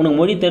கவலையே இல்லை. உனக்கு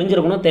மொழி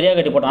தெரிஞ்சிருக்கணும், தெரியா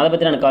கட்டி போட்டோம், அதை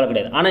பற்றி எனக்கு கவலை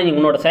கிடையாது. ஆனால் நீ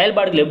உன்னோட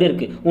செயல்பாடுகள் எப்படி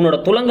இருக்குது, உன்னோட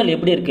துலங்கள்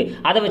எப்படி இருக்குது,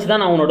 அதை வச்சு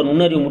தான் நான் உன்னோட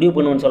நுண்ணறிவு முடிவு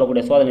பண்ணுவேன்னு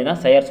சொல்லக்கூடிய சோதனை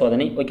தான் செயற்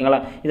சோதனை.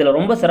 ஓகேங்களா. இதில்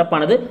ரொம்ப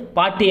சிறப்பானது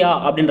பாட்டியா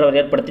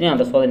அப்படின்றவர் ஏற்படுத்தின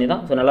அந்த சோதனை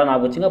தான். ஸோ நல்லா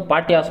ஞாபகம் வச்சுங்க.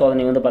 பாட்டியா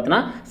சோதனை வந்து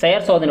பார்த்தீங்கன்னா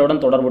செயற்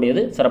சோதனையுடன்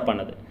தொடர்புடையது,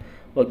 சிறப்பானது.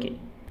 ஓகே.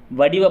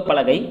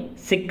 வடிவப்பலகை,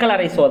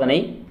 சிக்கலறை சோதனை,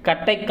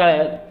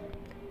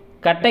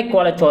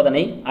 கட்டைக்கோள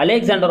சோதனை,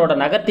 அலெக்சாண்டரோட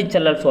நகர்த்தி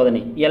செல்லல்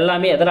சோதனை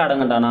எல்லாமே எதில்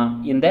அடங்குண்டானா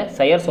இந்த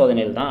செயற்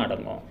சோதனையில் தான்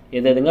அடங்கும்.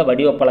 எதுங்க,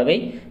 வடிவப்பலகை,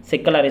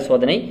 சிக்கலறை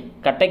சோதனை,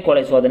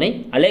 கட்டைக்கோளை சோதனை,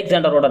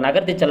 அலெக்சாண்டரோட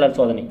நகர்த்தி செல்லல்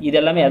சோதனை, இது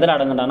எல்லாமே எதில்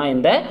அடங்குண்டானா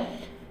இந்த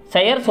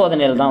செயற்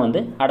சோதனையில் தான்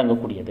வந்து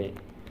அடங்கக்கூடியது.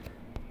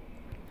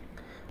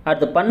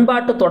 அடுத்து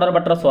பண்பாட்டு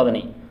தொடர்பற்ற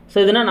சோதனை. ஸோ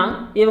இது என்னன்னா,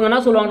 இவங்க என்ன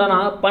சொல்லுவாங்கன்னா,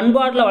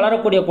 பண்பாட்டில்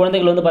வளரக்கூடிய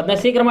குழந்தைகள் வந்து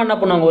பார்த்தீங்கன்னா சீக்கிரமாக என்ன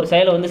பண்ணுவாங்க, ஒரு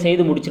செயலை வந்து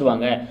செய்து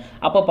முடிச்சிருவாங்க.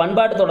 அப்போ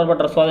பண்பாட்டு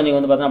தொடர்பற்ற சோதனை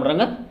வந்து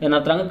பார்த்தீங்கன்னா என்ன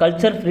நடத்துறாங்க,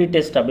 கல்ச்சர் ஃப்ரீ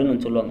டெஸ்ட்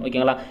அப்படின்னு சொல்லுவாங்க.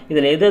 ஓகேங்களா.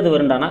 இதில் எது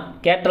வருண்டானா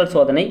கேட்டல்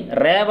சோதனை,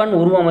 ரேவன்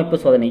உருவமைப்பு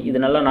சோதனை. இது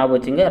நல்லா ஞாபகம்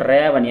வச்சுங்க.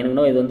 ரேவன்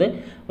எனக்கு இது வந்து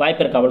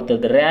வாய்ப்பிற்கு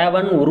கவனித்தது.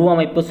 ரேவன்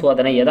உருவமைப்பு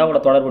சோதனை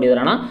எதாவது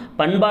தொடர்புடையதுனா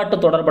பண்பாட்டு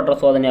தொடர்பற்ற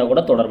சோதனையாக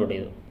கூட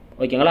தொடர்புடையது.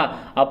 ஓகேங்களா.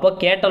 அப்போ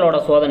கேட்டலோட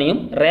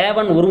சோதனையும்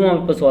ரேவன்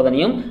உருவமைப்பு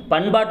சோதனையும்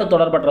பண்பாட்டு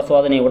தொடர்பற்ற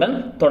சோதனையுடன்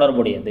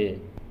தொடர்புடையது.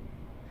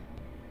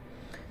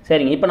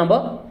 சரிங்க. இப்போ நம்ம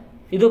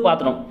இது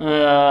பார்த்துட்டோம்,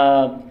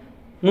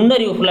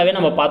 நுண்ணறிவு ஃபுல்லாகவே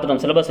நம்ம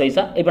பார்த்துட்டோம் சிலபஸ்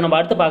வைஸாக. இப்போ நம்ம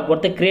அடுத்து பார்க்க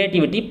போகிறது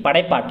கிரியேட்டிவிட்டி,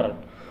 படைப்பாற்றல்.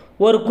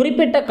 ஒரு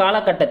குறிப்பிட்ட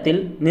காலகட்டத்தில்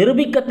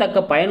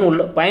நிரூபிக்கத்தக்க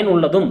பயன்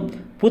உள்ளதும்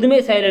புதுமை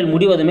செயலில்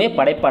முடிவதுமே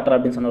படைப்பாற்றல்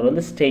அப்படின்னு சொன்னது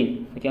வந்து ஸ்டெயின்.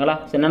 ஓகேங்களா.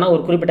 என்னென்னா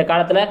ஒரு குறிப்பிட்ட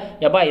காலத்தில்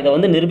எப்பா இதை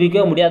வந்து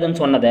நிரூபிக்கவே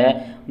முடியாதுன்னு சொன்னதை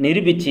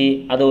நிரூபித்து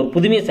அதை ஒரு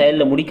புதுமை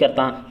செயலில்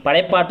முடிக்கிறதான்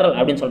படைப்பாற்றல்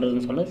அப்படின்னு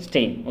சொல்கிறதுன்னு சொன்னது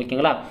ஸ்டெயின்.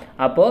 ஓகேங்களா.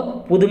 அப்போது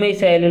புதுமை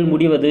செயலில்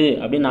முடிவது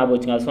அப்படின்னு ஞாபகம்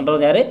வச்சுங்க. அது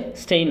சொல்கிறது யார்,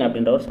 ஸ்டெயின்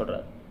அப்படின்றவர்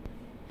சொல்கிறார்.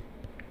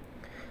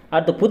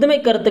 அடுத்து புதுமை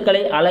கருத்துக்களை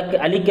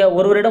அளிக்க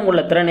ஒருவரிடம்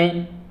உள்ள திறனே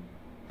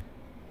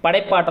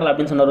படைப்பாற்றல்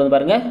அப்படின்னு சொன்னவர் வந்து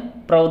பாருங்கள்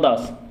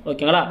பிரவுதாஸ்.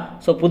 ஓகேங்களா.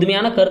 ஸோ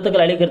புதுமையான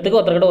கருத்துக்கள் அளிக்கிறதுக்கு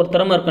ஒருத்தர்கிட்ட ஒரு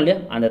திறமை இருக்கும் இல்லையா,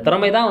 அந்த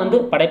திறமை தான் வந்து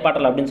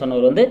படைப்பாற்றல் அப்படின்னு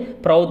சொன்னவர் வந்து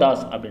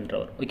பிரவுதாஸ்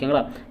அப்படின்றவர்.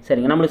 ஓகேங்களா.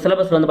 சரிங்க. நம்மளுக்கு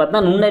சிலபஸ் வந்து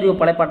பார்த்தீங்கன்னா நுண்ணறிவு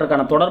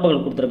படைப்பாற்றலுக்கான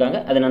தொடர்புகள்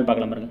கொடுத்துருக்காங்க, அது என்னென்னு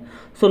பார்க்கலாம் பாருங்க.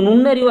 ஸோ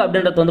நுண்ணறிவு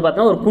அப்படின்றது வந்து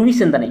பார்த்தீங்கன்னா ஒரு குவி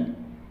சிந்தனை.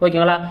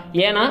 ஓகேங்களா.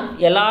 ஏன்னா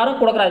எல்லாரும்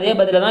கொடுக்குற அதே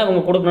பதில தான்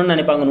இவங்க கொடுக்கணும்னு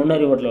நினைப்பாங்க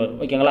நுண்ணறிவுல.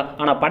 ஓகேங்களா.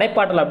 ஆனால்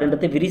படைப்பாற்றல்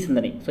அப்படின்றது விரி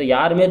சிந்தனை. ஸோ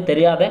யாருமே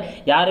தெரியாத,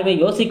 யாருமே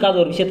யோசிக்காத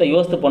ஒரு விஷயத்தை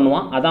யோசித்து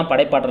பண்ணுவான், அதான்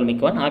படைப்பாற்றல்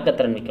மிக்கவன்,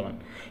 ஆக்கத்திறன் மிக்கவன்.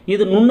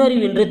 இது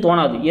நுண்ணறிவின்றி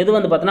தோணாது. எது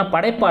வந்து பார்த்தீங்கன்னா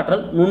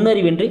படைப்பாற்றல்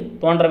நுண்ணறிவின்றி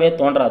தோன்றவே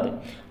தோன்றாது.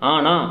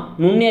 ஆனால்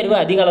நுண்ணறிவு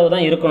அதிக அளவு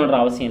தான் இருக்கணுன்ற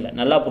அவசியம் இல்லை.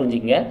 நல்லா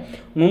புரிஞ்சுங்க.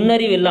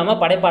 நுண்ணறிவு இல்லாமல்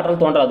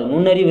படைப்பாற்றல் தோன்றாது.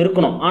 நுண்ணறிவு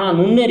இருக்கணும், ஆனால்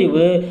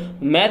நுண்ணறிவு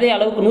மேதை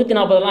அளவுக்கு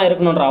 140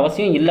 இருக்கணுன்ற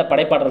அவசியம் இல்லை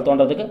படைப்பாற்றல்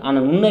தோன்றதுக்கு.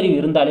 ஆனால் நுண்ணறிவு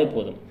இருந்தாலே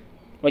போதும்.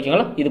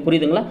 ஓகேங்களா. இது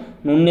புரியுதுங்களா.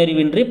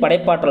 நுண்ணறிவின்றி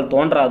படைப்பாற்றல்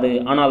தோன்றாது,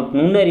 ஆனால்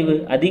நுண்ணறிவு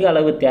அதிக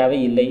அளவு தேவை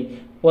இல்லை,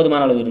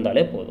 போதுமான அளவு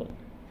இருந்தாலே போதும்.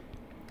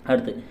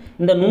 அடுத்து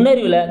இந்த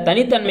நுண்ணறிவில்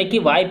தனித்தன்மைக்கு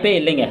வாய்ப்பே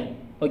இல்லைங்க.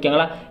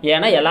 ஓகேங்களா.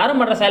 ஏன்னா எல்லாரும்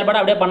பண்ணுற செயல்பாடு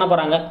அப்படியே பண்ண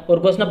போகிறாங்க. ஒரு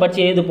கொஸ்டினை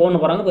படித்து எழுது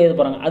போகணும் போகிறாங்க, எழுத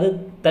போகிறாங்க. அது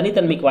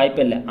தனித்தன்மைக்கு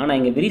வாய்ப்பே இல்லை. ஆனால்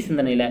இங்கே விரி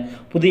சிந்தனையில்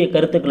புதிய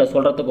கருத்துக்களை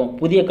சொல்கிறதுக்கும்,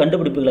 புதிய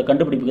கண்டுபிடிப்புகளை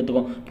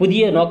கண்டுபிடிக்கிறதுக்கும்,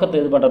 புதிய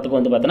நோக்கத்தை இது பண்ணுறதுக்கும்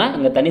வந்து பார்த்தோன்னா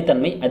இங்கே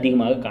தனித்தன்மை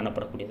அதிகமாக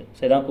காணப்படக்கூடியது.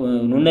 ஸோ இதான்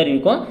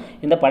நுண்ணறிவுக்கும்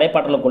இந்த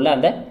படைப்பாற்றலுக்குள்ள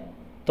அந்த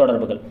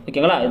தொடர்புகள்.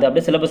 ஓகேங்களா. இது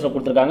அப்படியே சிலபஸில்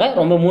கொடுத்துருக்காங்க.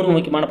 ரொம்ப 3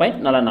 முக்கியமான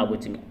பாயிண்ட் நல்லா ஞாபகம்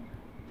வச்சுங்க.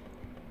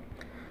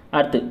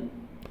 அடுத்து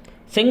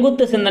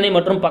செங்குத்து சிந்தனை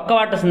மற்றும்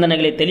பக்கவாட்டு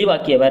சிந்தனைகளை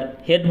தெளிவாக்கியவர்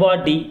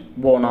எட்வர்ட் டி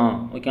போனா.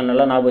 ஓகே,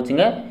 நல்லா ஞாபகம்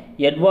வச்சுங்க.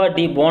 எட்வர்ட்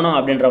டி போனா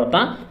அப்படின்றவர்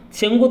தான்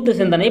செங்குத்து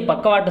சிந்தனை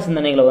பக்கவாட்டு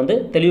சிந்தனைகளை வந்து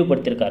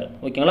தெளிவுபடுத்தியிருக்காரு.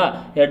 ஓகேங்களா.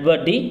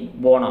 எட்வர்ட் டி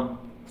போனா.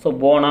 ஸோ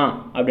போனா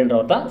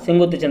அப்படின்றவர் தான்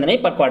செங்குத்து சிந்தனை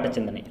பக்கவாட்டு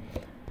சிந்தனை.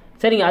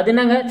 சரிங்க. அது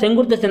என்னங்க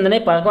செங்குத்து சிந்தனை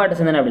பக்கவாட்டு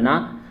சிந்தனை அப்படின்னா,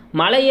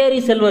 மலை ஏறி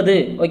செல்வது.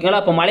 ஓகேங்களா.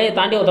 இப்போ மலையை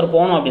தாண்டி ஒருத்தர்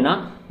போகணும் அப்படின்னா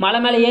மலை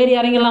மேலே ஏறி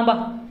இறங்கிடலாம்பா,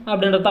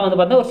 அப்படின்றது தான் வந்து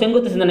பார்த்தா ஒரு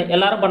செங்குத்து சிந்தனை,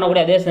 எல்லாரும்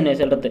பண்ணக்கூடிய அதே சிந்தனை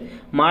சொல்கிறது.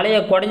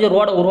 மலையை குறைஞ்சி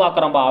ரோடை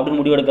உருவாக்குறோம்பா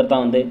அப்படின்னு முடிவு எடுக்கிறது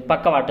தான் வந்து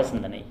பக்கவாட்டு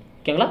சிந்தனை.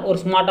 ஓகேங்களா, ஒரு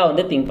ஸ்மார்ட்டாக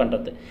வந்து திங்க்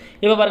பண்ணுறது.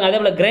 இப்போ பாருங்கள், அதே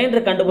போல்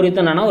கிரைண்டர்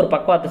கண்டுபிடித்தோன்னா ஒரு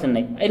பக்கவாத்து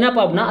சிந்தனை.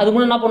 என்னப்பா அப்படின்னா அதுக்கு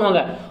முன்னே என்ன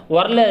பண்ணுவாங்க,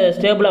 உரல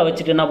ஸ்டேபிளாக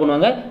வச்சுட்டு என்ன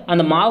பண்ணுவாங்க,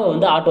 அந்த மாவை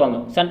வந்து ஆட்டுவாங்க.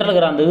 சென்ட்ரல்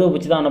இருக்கிற அந்த இது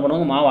வச்சு தான் என்ன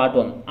பண்ணுவாங்க, மாவை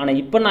ஆட்டுவாங்க. ஆனால்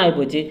இப்போ என்ன ஆகி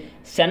போச்சு,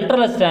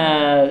 சென்ட்ரலில்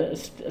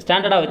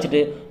ஸ்டாண்டர்டாக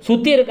வச்சுட்டு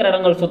சுற்றி இருக்கிற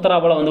இடங்கள் சுத்தரா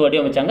போல் வந்து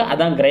வடிவமைச்சாங்க.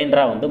 அதான்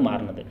கிரைண்டராக வந்து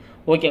மாறினது.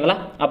 ஓகேங்களா,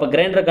 அப்போ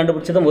கிரைண்டரை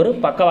கண்டுபிடிச்சதும் ஒரு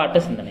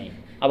பக்கவாட்டு சிந்தனை.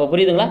 அப்போ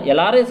புரியுதுங்களா,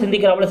 எல்லாரும்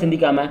சிந்திக்கிறாப்புல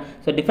சிந்திக்காமல்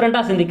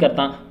டிஃப்ரெண்ட்டாக சிந்திக்கிறது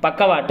தான்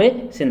பக்கவாட்டு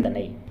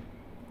சிந்தனை.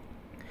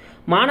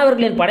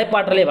 மாணவர்களின்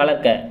படைப்பாற்றலை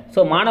வளர்க்க,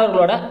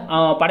 மாணவர்களோட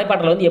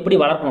படைப்பாற்றலை வந்து எப்படி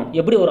வளர்க்கணும்,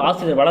 எப்படி ஒரு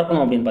ஆசிரியர்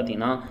வளர்க்கணும் அப்படின்னு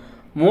பார்த்தீங்கன்னா,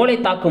 மூளை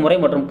தாக்கு முறை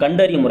மற்றும்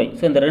கண்டறியும் முறை.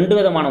 இந்த 2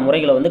 விதமான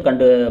முறைகளை வந்து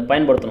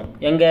பயன்படுத்தணும்.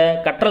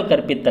 கற்றல்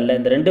கற்பித்தல்ல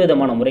இந்த 2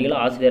 விதமான முறைகளை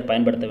ஆசிரியர்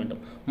பயன்படுத்த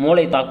வேண்டும்.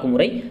 மூளை தாக்கு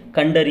முறை,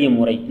 கண்டறியும்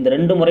முறை, இந்த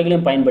 2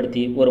 முறைகளையும்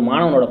பயன்படுத்தி ஒரு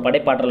மாணவனோட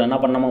படைப்பாற்றலை என்ன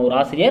பண்ணாமல் ஒரு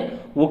ஆசிரியர்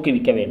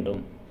ஊக்குவிக்க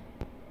வேண்டும்.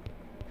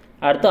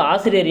 அடுத்து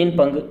ஆசிரியரின்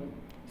பங்கு.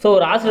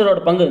 ஒரு ஆசிரியரோட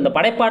பங்கு, இந்த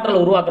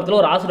படைப்பாற்றல் உருவாக்குறதுல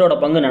ஒரு ஆசிரியரோட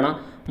பங்கு என்னென்னா,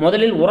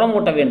 முதலில்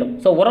உரமூட்ட வேண்டும்.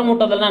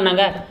 உரமூட்டதல்னா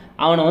என்னங்க,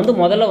 அவனை வந்து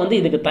முதல்ல வந்து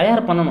இதுக்கு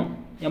தயார் பண்ணணும்.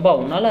 ஏன்பா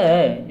உன்னால்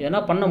எதனா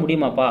பண்ண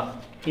முடியுமாப்பா,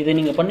 இதை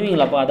நீங்கள்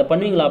பண்ணுவீங்களாப்பா, அதை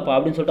பண்ணுவீங்களாப்பா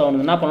அப்படின்னு சொல்லிட்டு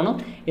அவனுக்கு என்ன பண்ணணும்,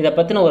 இதை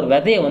பற்றின ஒரு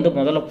விதையை வந்து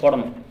முதல்ல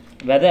போடணும்.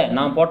 விதை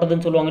நான்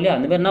போட்டதுன்னு சொல்லுவாங்க இல்லையா,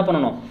 அந்தமாதிரி என்ன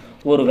பண்ணணும்,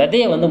 ஒரு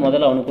விதையை வந்து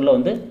முதல்ல அவனுக்குள்ளே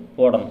வந்து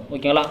போடணும்.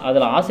 ஓகேங்களா,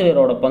 அதில்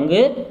ஆசிரியரோட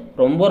பங்கு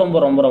ரொம்ப ரொம்ப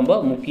ரொம்ப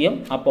ரொம்ப முக்கியம்.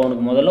 அப்போ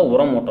அவனுக்கு முதல்ல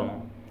உரம்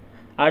ஊட்டணும்.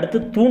 அடுத்து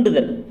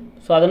தூண்டுதல்.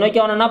 அதை நோக்கி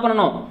அவனை என்ன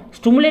பண்ணணும்,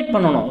 ஸ்டிமுலேட்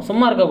பண்ணணும்.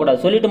 சும்மா இருக்கக்கூடாது,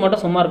 சொல்லிட்டு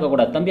மட்டும் சும்மா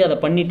இருக்கக்கூடாது. தம்பி அதை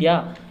பண்ணிட்டியா,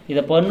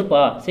 இதை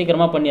பண்ணுப்பா,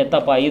 சீக்கிரமாக பண்ணி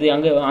எத்தாப்பா, இது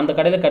அங்கே அந்த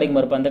கடையில் கிடைக்குமா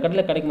இருப்பா, அந்த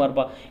கடையில் கிடைக்குமா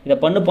இருப்பா, இதை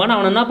பண்ணுப்பான்னு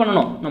அவனை என்ன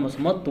பண்ணணும், நம்ம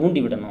சும்மா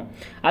தூண்டி விடணும்.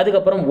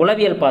 அதுக்கப்புறம்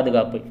உளவியல்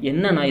பாதுகாப்பு.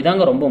 என்னன்னா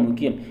இதாங்க ரொம்ப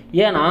முக்கியம்.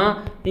 ஏன்னா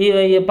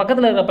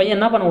பக்கத்தில் இருக்கிற பையன்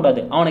என்ன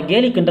பண்ணக்கூடாது, அவனை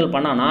கேலி கிண்டல்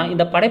பண்ணானா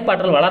இந்த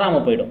படைப்பாற்றல்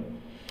வளராமல் போயிடும்.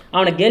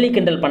 அவனை கேலி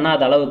கிண்டல்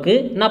பண்ணாத அளவுக்கு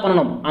என்ன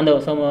பண்ணணும்,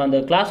 அந்த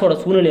கிளாஸோட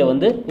சூழ்நிலையை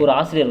வந்து ஒரு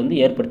ஆசிரியர் வந்து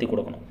ஏற்படுத்தி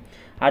கொடுக்கணும்.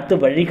 அடுத்து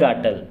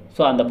வழிகாட்டல்.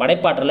 அந்த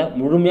படைப்பாற்றலை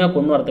முழுமையாக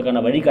கொண்டு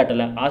வரதுக்கான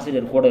வழிகாட்டலை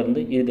ஆசிரியர் கூட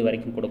இருந்து இறுதி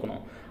வரைக்கும்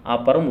கொடுக்கணும்.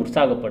 அப்புறம்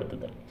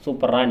உற்சாகப்படுத்துதல்.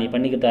 சூப்பரா, நீ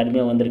பண்ணிக்கிட்டு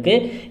அருமையாக வந்திருக்கு,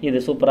 இது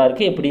சூப்பராக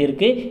இருக்குது, எப்படி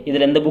இருக்குது,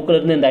 இதில் இந்த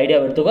புக்கிலேருந்து இந்த ஐடியா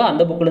எடுத்துக்கோ,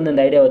 அந்த புக்கிலேருந்து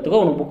இந்த ஐடியா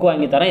எடுத்துக்கோ, உனக்கு புக்கு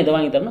வாங்கி தரேன், இதை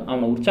வாங்கி தரணும்.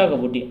 அவனை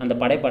உற்சாகப்பூட்டி அந்த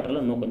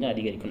படைப்பாற்றலை இன்னும் கொஞ்சம்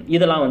அதிகரிக்கணும்.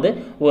 இதெல்லாம் வந்து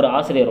ஒரு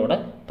ஆசிரியரோட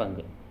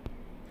பங்கு.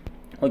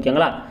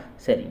 ஓகேங்களா,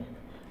 சரி.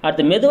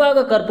 அடுத்து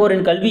மெதுவாக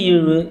கற்போரின் கல்வி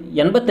ஈழ்வு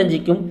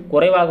 85க்கும்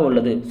குறைவாக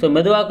உள்ளது.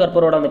 மெதுவாக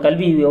கற்போரோட அந்த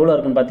கல்வி எவ்வளோ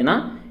இருக்குன்னு பார்த்தீங்கன்னா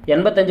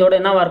 85ஓட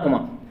என்னவாக இருக்குமா,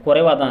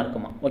 குறைவாக தான்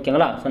இருக்குமா.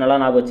 ஓகேங்களா, நல்லா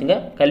ஞாபகம் வச்சுங்க.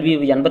 கல்வி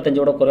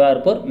 85ஓட குறைவாக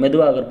இருப்போர்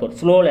மெதுவாக இருப்போர்,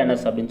 ஸ்லோ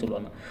லேர்னர்ஸ் அப்படின்னு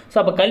சொல்லுவாங்க.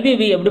 அப்போ கல்வி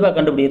எப்படிப்பா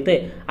கண்டுபிடிக்கிறது,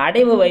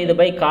 அடைவு வயது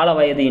பை கால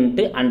வயது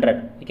இன்ட்டு 100.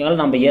 ஓகேங்களா,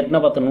 நம்ம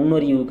ஏற்கனவே பார்த்த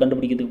நுண்ணறிவு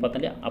கண்டுபிடிக்கிறதுக்கு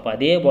பார்த்தோம் இல்லையா, அப்போ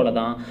அதே போல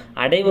தான்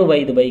அடைவு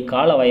வயது பை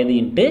கால வயது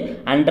இன்ட்டு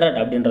 100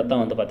 அப்படின்றது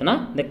தான் வந்து பார்த்தீங்கன்னா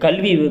இந்த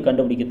கல்வி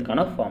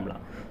கண்டுபிடிக்கிறதுக்கான ஃபார்முலா.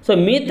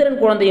 மீத்திறன்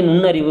குழந்தையின்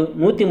நுண்ணறிவு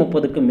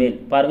 130க்கு மேல்.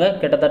 பாருங்கள்,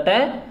 கிட்டத்தட்ட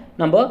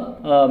நம்ம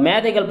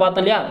மேதைகள்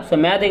பார்த்தோம் இல்லையா,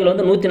 மேதைகள்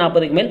வந்து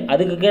 140க்கு மேல்,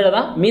 அதுக்கு கீழே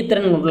தான்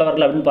மீத்திறன்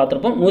உள்ளவர்கள் அப்படின்னு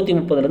பார்த்துருப்போம்.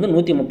 130லேருந்து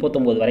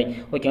 139 வரை.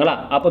 ஓகேங்களா,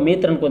 அப்போ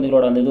மீத்திறன்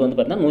குழந்தைகளோட அந்த இது வந்து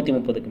பார்த்தீங்கன்னா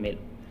 130க்கு மேல்.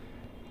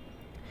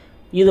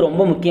 இது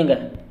ரொம்ப முக்கியங்க.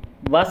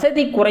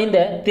 வசதி குறைந்த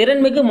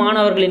திறன்மிகு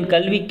மாணவர்களின்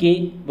கல்விக்கு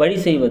வழி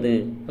செய்வது.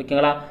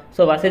 ஓகேங்களா,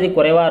 வசதி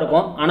குறைவாக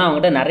இருக்கும், ஆனால்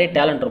அவங்ககிட்ட நிறைய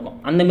டேலண்ட் இருக்கும்.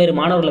 அந்தமாரி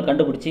மாணவர்களை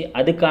கண்டுபிடிச்சி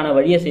அதுக்கான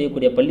வழியை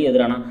செய்யக்கூடிய பள்ளி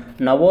எதுனா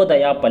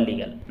நவோதயா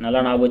பள்ளிகள்.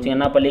 நல்லா ஞாபகம் வச்சுங்க,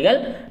 என்ன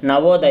பள்ளிகள்,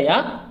 நவோதயா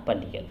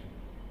பள்ளிகள்.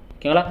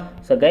 ஓகேங்களா,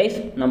 கைஸ்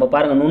நம்ம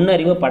பாருங்கள்,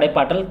 நுண்ணறிவு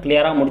படைப்பாற்றல்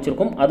கிளியராக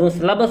முடிச்சிருக்கும். அதுவும்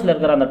சிலபஸில்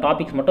இருக்கிற அந்த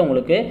டாபிக்ஸ் மட்டும்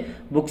உங்களுக்கு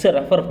புக்ஸை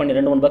ரெஃபர் பண்ணி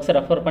 2-3 புக்ஸை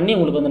ரெஃபர் பண்ணி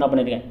உங்களுக்கு வந்து என்ன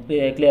பண்ணியிருக்கேன்,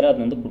 கிளியராக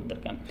அது வந்து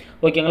கொடுத்துருக்கேன்.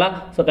 ஓகேங்களா,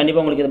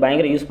 கண்டிப்பாக உங்களுக்கு இது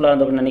பயங்கர யூஸ்ஃபுல்லாக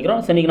இருந்திருக்குன்னு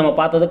நினைக்கிறோம். இன்றைக்கி நம்ம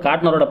பார்த்தது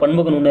காட்னரோட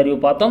பன்முக நுண்ணறிவு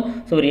பார்த்தோம்.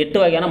 ஒரு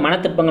 8 வகையான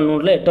மனத்திற்பங்கள்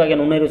நூலில் 8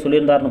 வகையான நுண்ணறிவு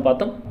சொல்லியிருந்தாருன்னு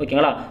பார்த்தோம்.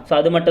 ஓகேங்களா,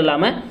 அது மட்டும்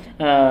இல்லாமல்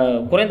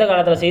குறைந்த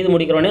காலத்தில் செய்து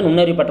முடிக்கிறவனே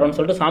நுண்ணறிவு பெற்றவன்னு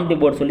சொல்லிட்டு சாம்டி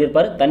போர்டு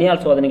சொல்லியிருப்பார்.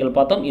 தனியார் சோதனைகள்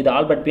பார்த்தோம். இது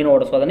ஆல்பர்ட்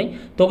பீனோட சோதனை.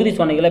 தொகுதி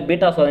சோதனைகளை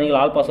பீட்டா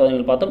சோதனைகள், ஆல்பா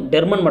சோதனைகள் பார்த்தோம்.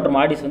 டெர்மன் மற்றும்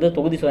ஆடிஸ் வந்து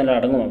தொகுதி சோதனை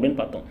அடங்கும் அப்படின்னு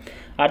பார்த்தோம்.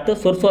 அடுத்து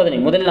சொற்சோதனை,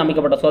 முதலில்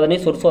அமைக்கப்பட்ட சோதனை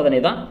சொற்சோதனை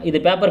தான். இது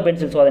பேப்பர்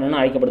பென்சில் சோதனைன்னு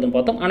அழைக்கப்படுதுன்னு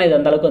பார்த்தோம். ஆனால் இது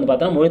அந்த அளவுக்கு வந்து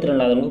பார்த்தோம்னா மொழி திறன்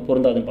இல்லாதவங்களுக்கு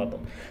பொருந்தாதுன்னு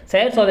பார்த்தோம்.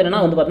 செயற் சோதனைனா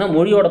வந்து பார்த்தீங்கன்னா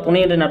மொழியோட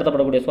துணையின்றி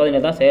நடத்தப்படக்கூடிய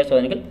சோதனை தான் செயற்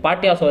சோதனைகள்.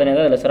 பாட்டியா சோதனை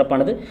தான் இதில்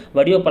சிறப்பானது.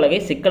 வடிவப்பலகை,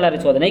 சிக்கலறை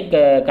சோதனை,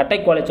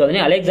 கட்டைக்கோளை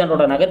சோதனை,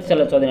 அலெக்சாண்டரோட நகர்ச்சி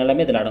செல்ல சோதனை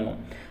எல்லாமே இதில் அடங்கும்.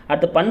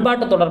 அடுத்து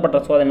பண்பாட்டு தொடர்பட்ட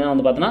சோதனை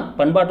வந்து பார்த்தீங்கன்னா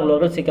பண்பாட்டு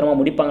உள்ளவர்கள் சீக்கிரமாக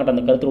முடிப்பாங்கன்ற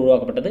அந்த கருத்து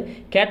உருவாக்கப்பட்டது.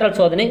 கேட்டல்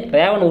சோதனை,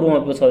 ரேவன்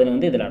உருவமைப்பு சோதனை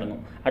வந்து இதில்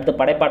அடங்கும். அடுத்து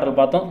படைப்பாற்றல்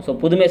பார்த்தோம்.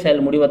 புதுமை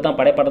செயல் முடிவை தான்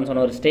படைப்பாற்றல்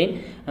சொன்னவர் ஸ்டெயின்.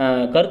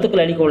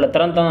 கருத்துக்கள் அளிக்க உள்ள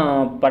திறன் தான்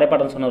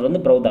படைப்பாற்றல் சொன்னவர்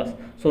வந்து பிரவுதாஸ்.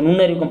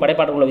 நுண்ணறிவுக்கும்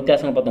படைப்பாற்றல் உள்ள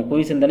வித்தியாசங்கள் பார்த்தோம்.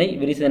 குவி சிந்தனை,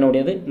 விரி சிந்தனை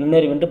உடையது.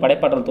 நுண்ணறிவு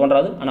படைப்பாற்றல்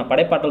தோன்றாது. ஆனால்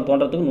படைப்பாற்றல்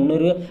தோன்றதுக்கு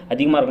நுண்ணறிவு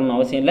அதிகமாக இருக்கணும்னு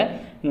அவசியம் இல்லை.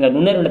 இங்கே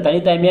நுண்ணறிவில்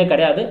தனித்தன்மையாக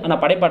கிடையாது,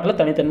 ஆனால்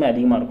படைப்பாற்றல் தனித்தன்மை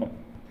அதிகமாக இருக்கும்.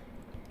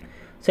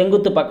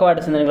 செங்குத்து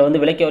பக்கவாட்டு சிந்தனைகளை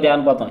வந்து விளக்கியவர்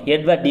யாருன்னு பார்த்தோம்,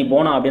 எட்வர்ட் டி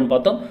போனா அப்படின்னு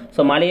பார்த்தோம்.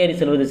 ஸோ மலையேறி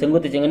செல்வது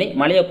செங்குத்து சிந்தனை,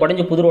 மலையை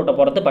குறைஞ்சு புது ரோட்டை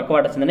போகிறது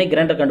பக்கவாட்டு சிந்தனை,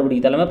 கிரைண்டர்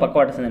கண்டுபிடிக்க தலைமை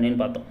பக்கவாட்டு சிந்தனைன்னு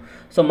பார்த்தோம்.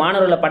 ஸோ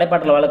மாணவர்களை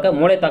படைப்பாற்றல் வளர்க்க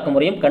மூளை தாக்க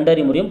முறையும்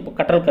கண்டறி முறையும்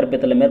கற்றல்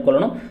கற்பித்தலை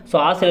மேற்கொள்ளணும். ஸோ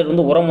ஆசிரியர்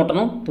வந்து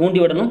உரமூட்டணும்,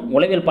 தூண்டிவிடணும்,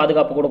 உளவியல்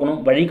பாதுகாப்பு கொடுக்கணும்,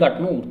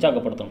 வழிகாட்டணும்,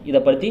 உற்சாகப்படுத்தணும்.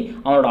 இதை பற்றி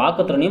அவனோட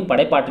ஆக்கத்திறனையும்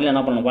படைப்பாற்றலையும்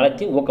என்ன பண்ணணும்,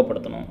 வளர்ச்சி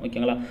ஊக்கப்படுத்தணும்.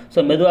 ஓகேங்களா.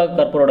 ஸோ மெதுவாக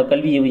கற்பவரோட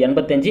கல்வி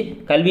 85,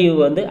 கல்வி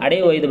வந்து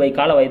அடைய வயது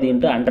கால வயது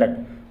into 100.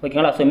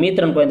 ஓகேங்களா. ஸோ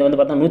மீத்திரன் குழந்தை வந்து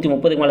பார்த்தா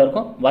 130க்கு மேலே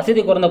இருக்கும்.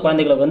 வசதி குறைந்த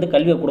குழந்தைகளுக்கு வந்து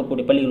கல்வியை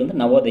கொடுக்கக்கூடிய பள்ளிகள் வந்து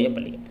நவோதய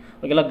பள்ளிகள்.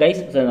 ஓகேங்களா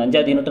கைஸ். ஸோ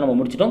 5வது யூனிட் நம்ம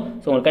முடிச்சிட்டோம்.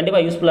 ஸோ உங்களுக்கு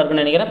கண்டிப்பாக யூஸ்ஃபுல்லாக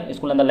இருக்குன்னு நினைக்கிறேன்.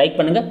 ஸ்கூலில் இருந்தால் லைக்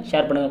பண்ணுங்கள்,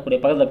 ஷேர் பண்ணுங்கள், கூடிய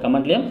பக்கத்தில்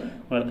கமெண்ட்லையும்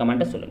உங்களோட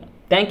கமெண்ட்டை சொல்லுங்கள்.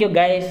 Thank you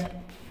guys.